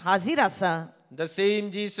युकरिस्तान हाजीर आसा. The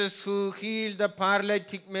same Jesus who healed the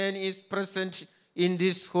paralytic man is present in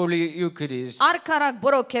this Holy Eucharist. आरकाराक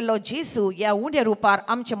बरो केलो जेसू ह्या उंड्या रुपार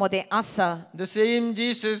आमचे मोदें आसा. The same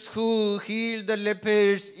Jesus who healed the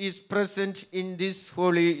lepers is present in this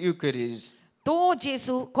Holy Eucharist. तो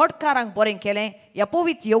जेसू कोडकारांक बरें केलें ह्या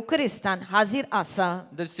पवित्र युकरिस्तान हाजीर आसा.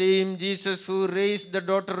 The same Jesus who raised the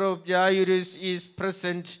daughter of Jairus is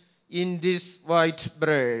present in this white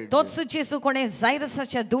bread. तोच जेसू कोणें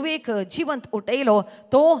जायरसाच्या दुवेक जिवंत उठयलो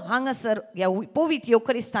तो हांगासर ह्या पवित्र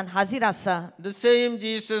युकरिस्तान हाजीर आसा. The same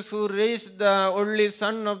Jesus who raised the only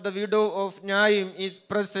son of the widow of Naim is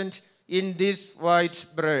present in this white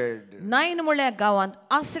bread. Nine म्हळ्यार गांवांत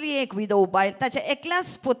असली एक विधव बायल ताच्या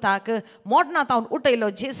एकल्याच पुताक मोडनातावन उठयलो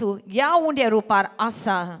जेसू ह्या उंड्या रुपार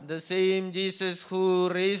आसा. The same Jesus who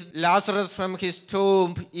raised Lazarus from his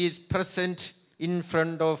tomb is present in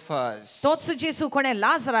front of us. तोच जेसू कोणें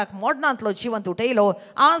लाजराक मोडनांतलो जिवंत उठयलो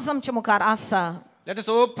आज आमच्या मुखार आसा. Let us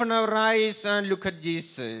open our eyes and look at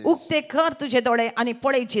Jesus. उक्ते कर तुझे दोळे आनी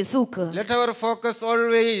पळय जेसूक. Let our focus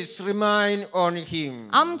always remain on him.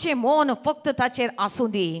 आमचे मन फक्त ताचेर आसूं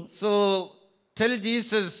दी. So tell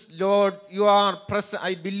Jesus, Lord, you are present.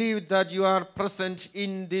 I believe that you are present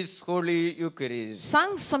in this holy Eucharist.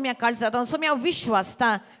 सांग सोम्या काळजांत सोम्या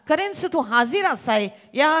विश्वासता खरेंच तूं हाजीर आसाय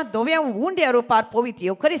ह्या धव्या उंड्या रुपार पवित्र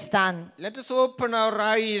युकरिस्तान. Let us open our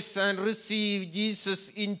eyes and receive Jesus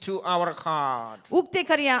into our heart. उक्ते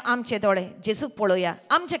करया आमचे दोळे जेसूक पळोवया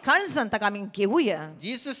आमचे काळजांत ताका आमी घेवया.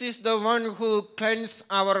 Jesus is the one who cleanses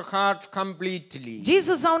our heart completely.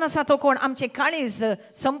 जेसू जावन आसा तो कोण आमचे काळीज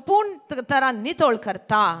संपूर्ण तरान नितळ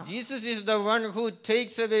करता. Jesus is the one who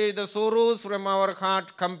takes away the sorrows from our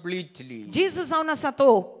heart completely. जेसू जावन आसा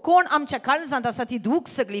तो कोण आमच्या काळजांत आसा ती दूख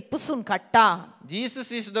सगळी पुसून काडटा.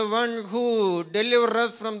 Jesus is the one who delivers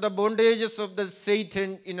us from the bondages of the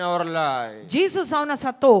Satan in our life. जेसू जावन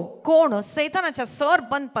आसा तो कोण सैतानाच्या सर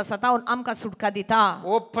बंद पासतावन आमकां सुटका दिता.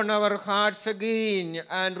 Open our hearts again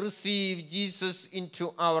and receive Jesus into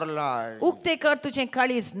our life. उक्ते कर तुझे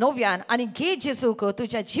काळीज नव्यान आनी घे जेसूक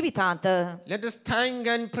तुझ्या जिवितांत. Let us thank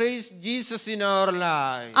and praise Jesus in our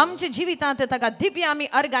life. आमच्या जिवितांत ताका दिव्य आमी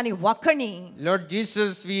अर्गांनी वाखणी. Lord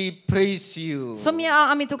Jesus, we praise you. Saumya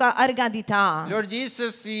आमी तुका अर्गां दिता. Lord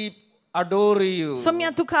Jesus, we adore you. Saumya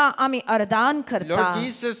तुका आमी अर्दान करता. Lord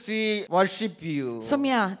Jesus, we worship you.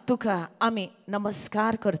 Saumya तुका आमी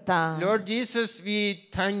नमस्कार करता. Lord Jesus, we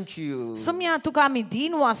thank you. Saumya तुका आमी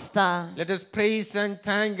दिन वाजता. Let us praise and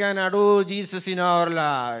thank and adore Jesus in our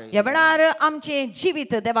life. ह्या वेळार आमचे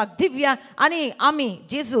जिवीत देवाक दिव्या आनी आमी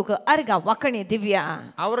जेजूक अर्गां वाखणी दिव्या.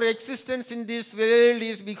 Our existence in this world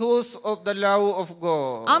is because of the love of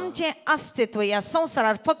God. आमचे अस्तित्व ह्या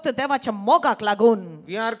संवसारार फक्त देवाच्या मोगाक लागून.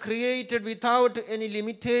 We are created without any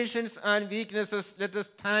limitations and weaknesses. Let us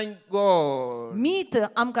thank God. मीत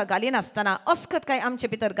आमकां घालीन आसतना अस्कत काय आमचे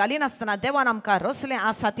भितर घालीन आसतना देवान आमकां रचलें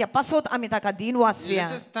आसा त्या पासत आमी ताका दिन वासया.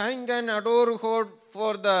 Let us thank and adore God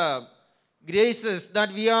for the graces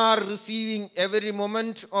that we are receiving every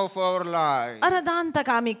moment of our life. अर्दान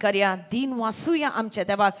ताका आमी करया दिन वासुया आमच्या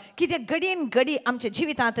देवाक कित्याक घडयेन घडी आमच्या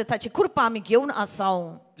जिवितांत ताची कृपा आमी घेवन आसाव.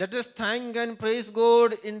 Let us thank and praise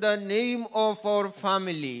God in the name of our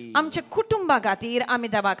family. आमच्या कुटुंबा खातीर आमी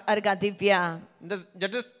देवाक अर्गां दिव्या.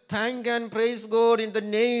 Let us thank and praise God in the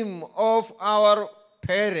name of our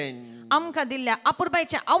parents. आमकां दिल्ल्या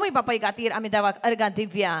आपुरबायच्या आवय बापाय खातीर आमी देवाक अर्गां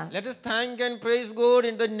दिव्या. Let us thank and praise God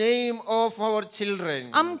in the name of our children.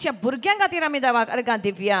 आमच्या भुरग्यां खातीर आमी देवाक अर्गां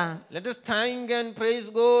दिव्या. Let us thank and praise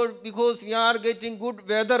God because we are getting good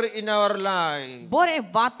weather in our life. बरें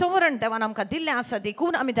वातावरण देवान आमकां दिल्लें आसा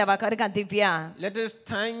देखून आमी देवाक अर्गां दिव्या. Let us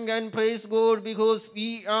thank and praise God because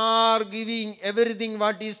we are giving everything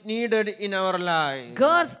what is needed in our life.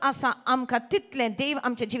 गरज आसा आमकां तितलें देव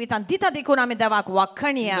आमच्या जिवितांत दिता देखून आमी देवाक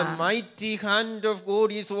वाखणया. The mighty hand of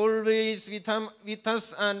God is always with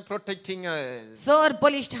us and protecting us. Sir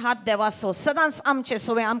बलिश्ठ हात देवाचो सदांच आमचे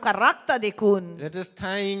सोवे आमकां राखता देखून. Let us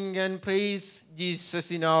thank and praise Jesus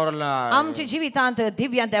in our life. आमच्या जिवितांत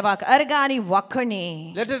दिव्या देवाक अर्गां आनी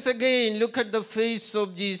वाखणी. Let us again look at the face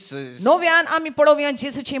of Jesus. नव्यान आमी पळोवया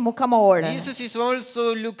जेजूची मुखामोळ. Jesus is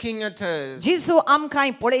also looking at us. जेजू आमकां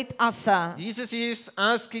पळयत आसा. Jesus is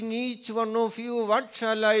asking each one of you, what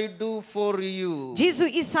shall I do for you? जेजू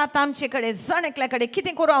इसात आमचे कडेन जण एकल्या कडेन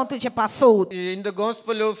कितें करूं हांव तुजे पासोत. In the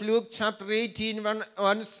Gospel of Luke chapter 18,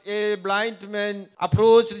 once a blind man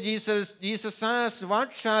approached Jesus, Jesus asked,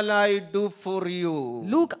 what shall I do for you?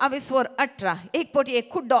 Look 22:18 एक पोटी एक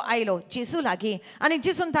कुड्डो आयलो जेजू लागीं आनी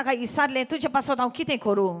जेजून ताका इसारलें तुजे पासोत हांव कितें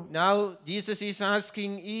करूं. Now Jesus is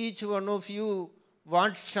asking each one of you,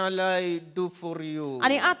 what shall I do for you?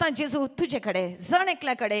 आनी आतां जेजू तुजे कडेन जण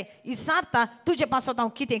एकल्या कडेन इसारता तुजे पासोत हांव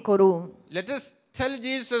कितें करूं. Let us tell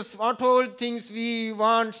Jesus what all things we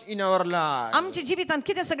want in our life. आमच्या जिवितांत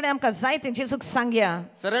कितें सगळें आमकां जाय तें जेजूक सांगया.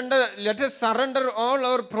 Let us surrender all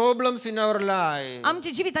our problems in our life.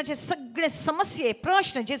 आमच्या जिविताचे सगळे समस्ये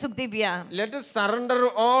प्रश्न जेजूक दिवया. Let us surrender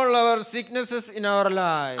all our sicknesses in our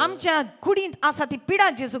life. आमच्या कुडींत आसा ती पिडा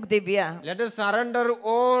जेजूक दिवया. Let us surrender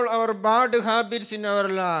all our bad habits in our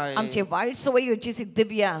life. आमचे वायट सवयो जेजूक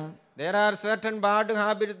दिवया. There are certain bad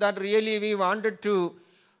habits that really we wanted to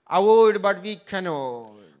avoid, but we cannot.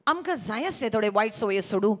 आमकां जाय आसले थोडे वायट सवयो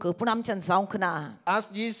सोडूंक पूण आमच्यान जावंक ना.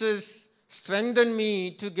 Ask Jesus, strengthen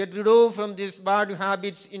me to get rid of from these bad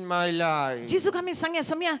habits in my life. जेजूक आमी सांगया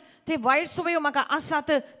सोम्या ते वायट सवयो म्हाका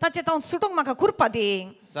आसात ताचे हांव सुटोंक म्हाका कृपा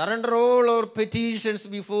दी. Surrender all our petitions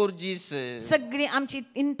before Jesus. सगळी आमची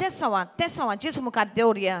तेसावां जेजू मुखार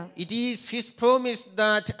दवरया. It is His promise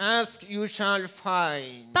that ask you shall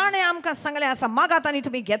find. ताणें आमकां सांगलें आसा मागात आनी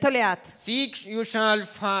तुमी घेतल्यात. Seek you shall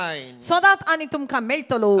find. सोदात आनी तुमकां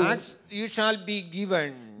मेळटलो. Ask you shall be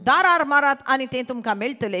given. दारार मारात आनी तें तुमकां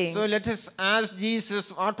मेळटलें. So let us ask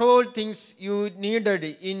Jesus what all things you needed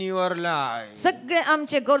in your life. सगळे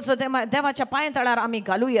आमचे गरजो देवाच्या पांयतळार आमी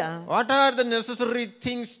घालुया. What are the necessary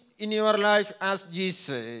things in your life? Ask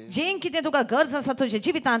Jesus. जें कितें तुका गरज आसा तुज्या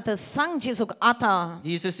जिवितांत सांग जेजूक आतां.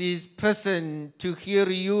 Jesus is present to hear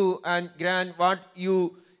you and grant what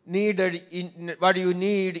you need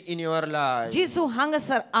in your life. जेजू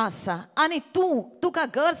हांगासर आसा आनी तुका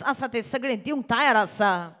गरज आसा तें सगळें दिवंक तयार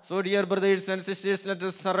आसा. So dear brothers and sisters, let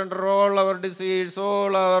us surrender all our desires,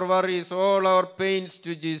 all our worries, all our pains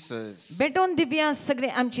to Jesus. भेटोवन दिवया सगळें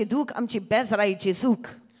आमची दूख आमची बेजाराई जेजूक.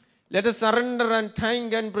 Let us surrender and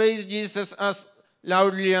thank and praise Jesus as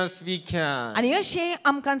loudly as we can. आनी अशें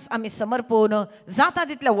आमकांच आमी समर्पण जाता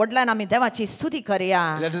तितल्या व्हडल्यान आमी देवाची स्तुती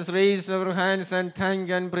करया. Let us raise our hands and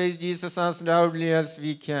thank and praise Jesus as loudly as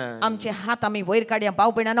we can. आमचे हात आमी वयर काडया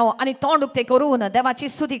भाव भयणांनो आनी तोंड उक्तें करून देवाची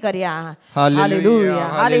स्तुती करया. Hallelujah,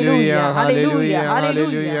 hallelujah hallelujah, hallelujah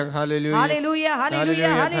hallelujah, hallelujah hallelujah. Hallelujah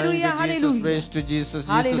hallelujah hallelujah Hallelujah, praise to Jesus.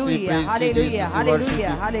 Hallelujah, hallelujah,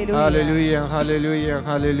 hallelujah, hallelujah. Hallelujah, hallelujah,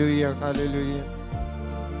 hallelujah, hallelujah.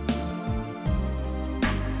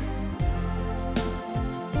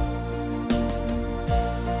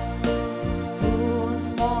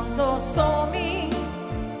 Somi,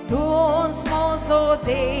 tun smoso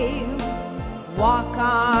Dev,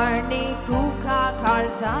 wakarni tuka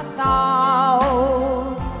karzatao.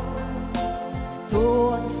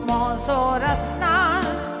 Tun smoso rasna,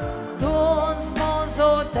 tun smoso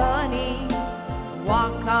dani,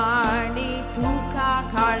 wakarni tuka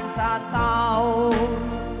karzatao.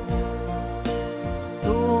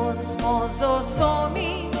 Tun smoso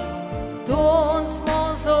somi, tun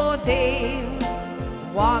smoso Dev,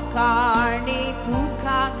 wakarni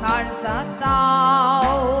tuka karzatao.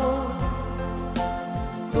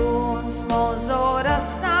 Tun smozo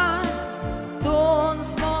rasna, tun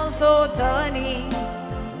smozo dani,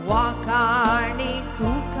 wakarni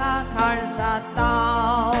tuka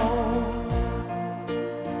karzatao.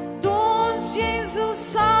 Tun Jesus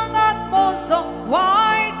sangat mozo,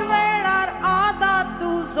 white velar ada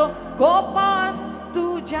tuzo, kopan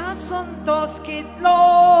tuja santos kitlo.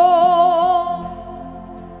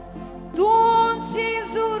 Tun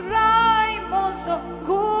Jesu rai mozo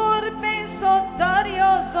kurpe so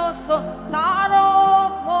dario so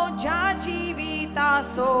tarok moja jivita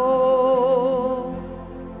so.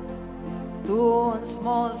 Tun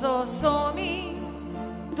smozo somi,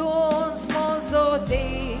 tun smozo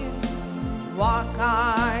Dev,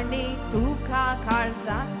 wakarni tuka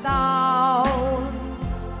karzatao.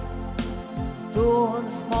 Tun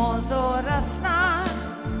smozo rasna,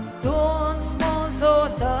 tun smozo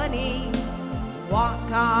dani,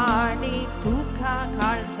 wakarni tuka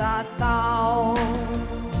karzatao.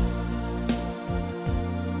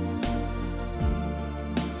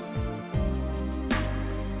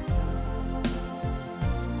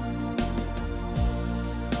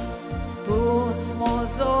 Tun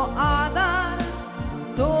smozo adar,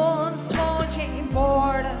 tun smoje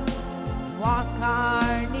import,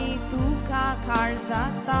 wakarni tuka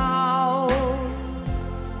karzatao.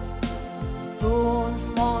 Tun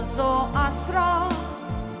smozo asra,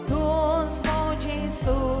 tun smo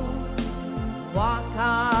Jesu,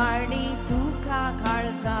 wakarni tuka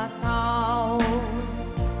karzatao.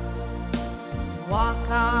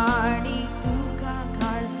 Wakarni tuka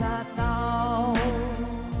karzatao.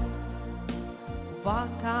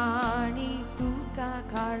 Wakarni tuka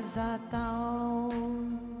karzatao.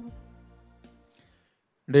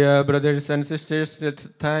 Dear brothers and sisters, let's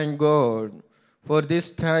thank God for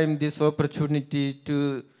this time, this opportunity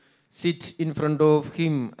to sit in front of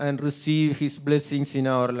Him and receive His blessings in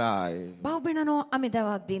our life. भाव भयणांनो आमी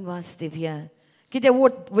देवाक दिनवास दिवया. कितें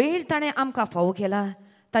वेळ ताणें आमकां फावो केला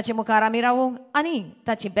ताचे मुखार आमी रावूंक आनी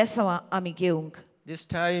ताची बेसांवां आमी घेवंक. This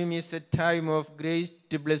time is a time of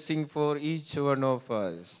great blessing for each one of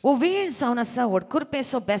us. हो वेळ जावन आसा व्हड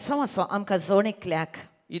कुरपेचो बेसांव असो आमकां जोड एकल्याक.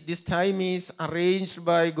 This time is arranged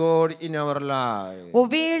by God in our life. हो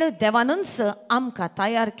वेळ देवानूच आमकां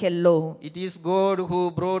तयार केल्लो. It is God who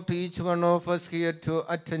brought each one of us here to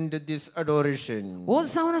attend this adoration. हो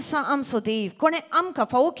जावन आसा आमचो देव कोणें आमकां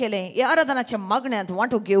फावो केलें हे आराधनाच्या मागण्यांत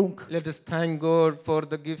वांटो घेवंक. Let us thank God for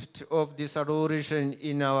the gift of this adoration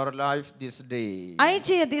in our life this day.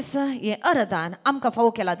 आयचे हे दीस हे आराधन आमकां फावो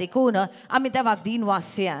केला देखून आमी देवाक दिन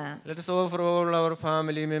वासया. Let us offer all our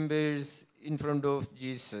family members in front of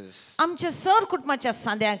Jesus. आमच्या सर कुटुंबाच्या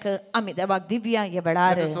सांद्यांक आमी देवाक दिवया हे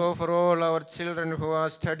वेळार. Let us offer all our children who are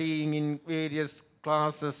studying in various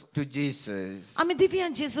classes to Jesus. आमी दिवया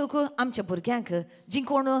जेजूक आमच्या भुरग्यांक जी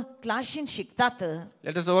कोण क्लासीन शिकतात.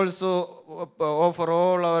 Let us also offer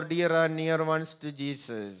all our dear and near ones to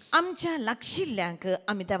Jesus. आमच्या लागशिल्ल्यांक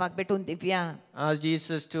आमी देवाक भेटून दिवया. Ask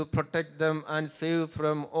Jesus to protect them and save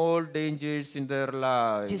from all dangers in their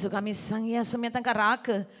lives. जेजूक आमी सांगया सुम्या तांकां राख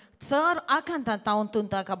सर आकांतां तावून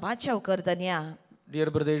ताका बाचाव कर धन्या.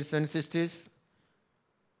 Dear brothers and sisters,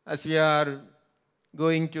 as we are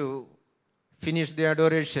going to finish the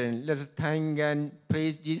adoration, let us thank and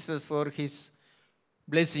praise Jesus for his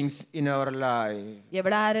blessings in our life. हे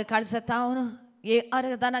वेळार काळजा तावन हे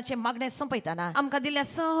आराधनाचे मागणे संपयताना आमकां दिल्ल्या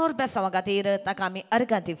सर बेसांवा खातीर ताका आमी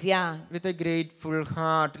अर्घां दिवया. With a grateful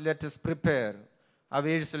heart, let us prepare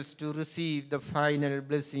ourselves to receive the final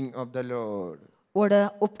blessing of the Lord. व्हड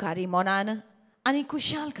उपकारी मनान आनी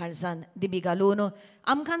खुशाल काळजान दिबी घालून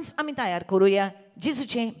आमकांच आमी तयार करुया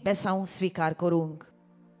जेजूचें बेसांव स्विकार करूंक.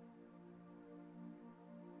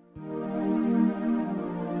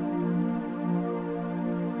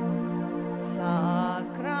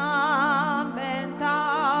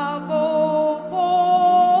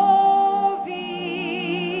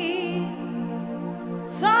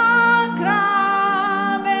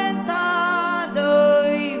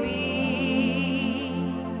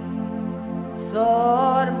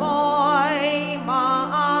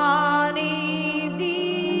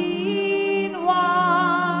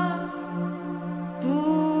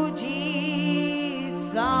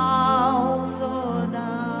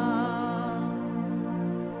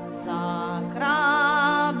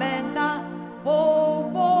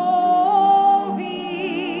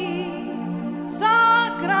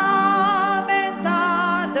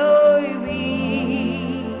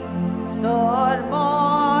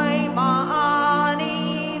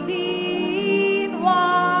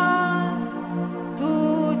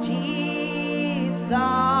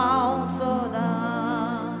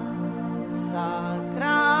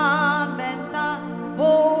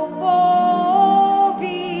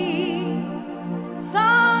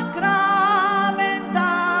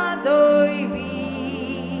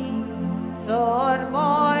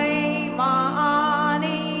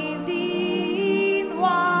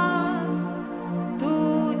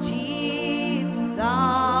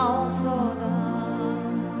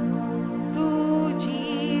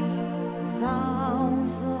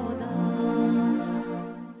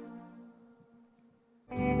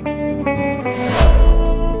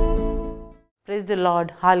 Praise the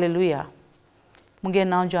Lord. Hallelujah. मुगे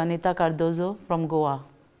नाव जॉनिता कार्दोजो फ्रॉम गोवा.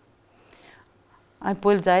 हांवें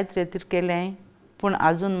पयलीं जायत रेतीर केलें पूण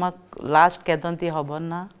आजून म्हाका लास्ट केदोन ती खबर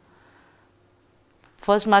ना.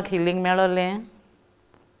 फर्स्ट म्हाका हिलींग मेळोलें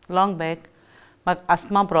लॉंग बॅक. म्हाका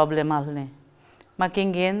आस्मा प्रॉब्लेम आहलें. म्हाका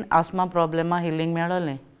हिंगेन आस्मा प्रॉब्लेमा हिलींग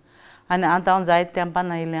मेळोलें आनी आतां हांव जायत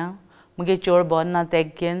तेंपान आयल्यां. मुगे चोड बरो ना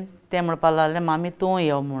तेका घेवन तें म्हणपा लागलें मामी तूं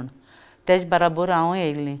यो म्हूण. तेज बराबर हांव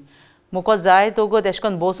येयलें. मुको जायत ओगोत एशें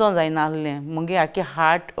कोन्न बसों जायनासलें. मुगे आख्खी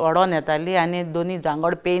हार्ट ओडोन येताली आनी दोनी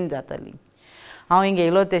जांगोड पेन जाताली. हांव हिंग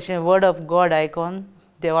येयलो तेशें वर्ड ऑफ गॉड आयकोन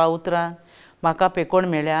देवा उतरां म्हाका पेकोण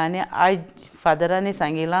मेळ्ळ्या आनी आयज फादरांनी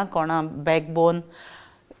सांगिलां कोणा बॅकबोन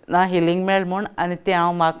ना हिलींग मेळ म्हूण आनी तें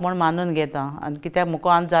हांव म्हाका म्हूण मानून घेता. आनी कित्याक मुको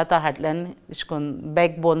आनी जाता हाटल्यान अशें कोन्न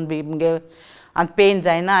बॅकबोन बी मुगे आनी पेन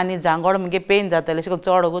जायना आनी जांगोड मुगे पेन जाताले अशें कोन्न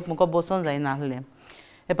चड ओगूत मुको बसों जायनासलें.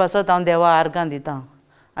 हे पासत हांव देवा आर्गां दितां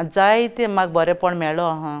आनी जायते म्हाका बरेपण मेळ्ळो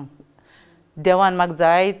आहा. देवान म्हाका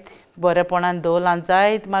जायत बरेपणान दवरलां आनी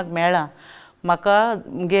जायत म्हाका मेळ्ळां. म्हाका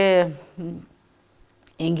मुगे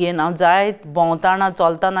हिंगेन हांव जायत भोंवताना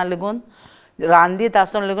चलतना लेगून रांदीत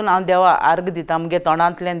आसतना लेगून हांव देवा आर्ग दितां. मुगे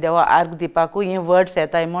तोंडांतल्यान देवा आर्ग दिवपाकूय हे वर्ड्स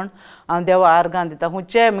येताय म्हूण हांव देवा आर्गां दितां.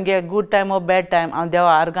 खुंयचेय मुगे गूड टायम ओ बॅड टायम हांव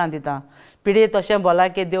देवा आर्गां दितां. पिडे तशें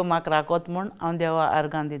भलाके देव म्हाका राखोत म्हूण हांव देवा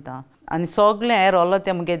आर्गां दितां. आनी सगळें हें रोलो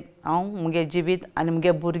तें मुगे हांव मुगे जिवीत आनी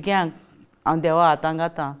मुगे भुरग्यांक हांव देवा हातांत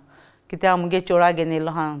घातां कित्याक आमगे चोळा घेवन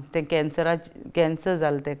येयलो हा तें कॅन्सर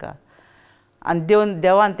जालें ताका आनी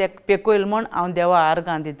देवान ताका पेकयलो म्हूण हांव देवा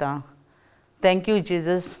आर्गां दितां thank you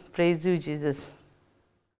Jesus praise you Jesus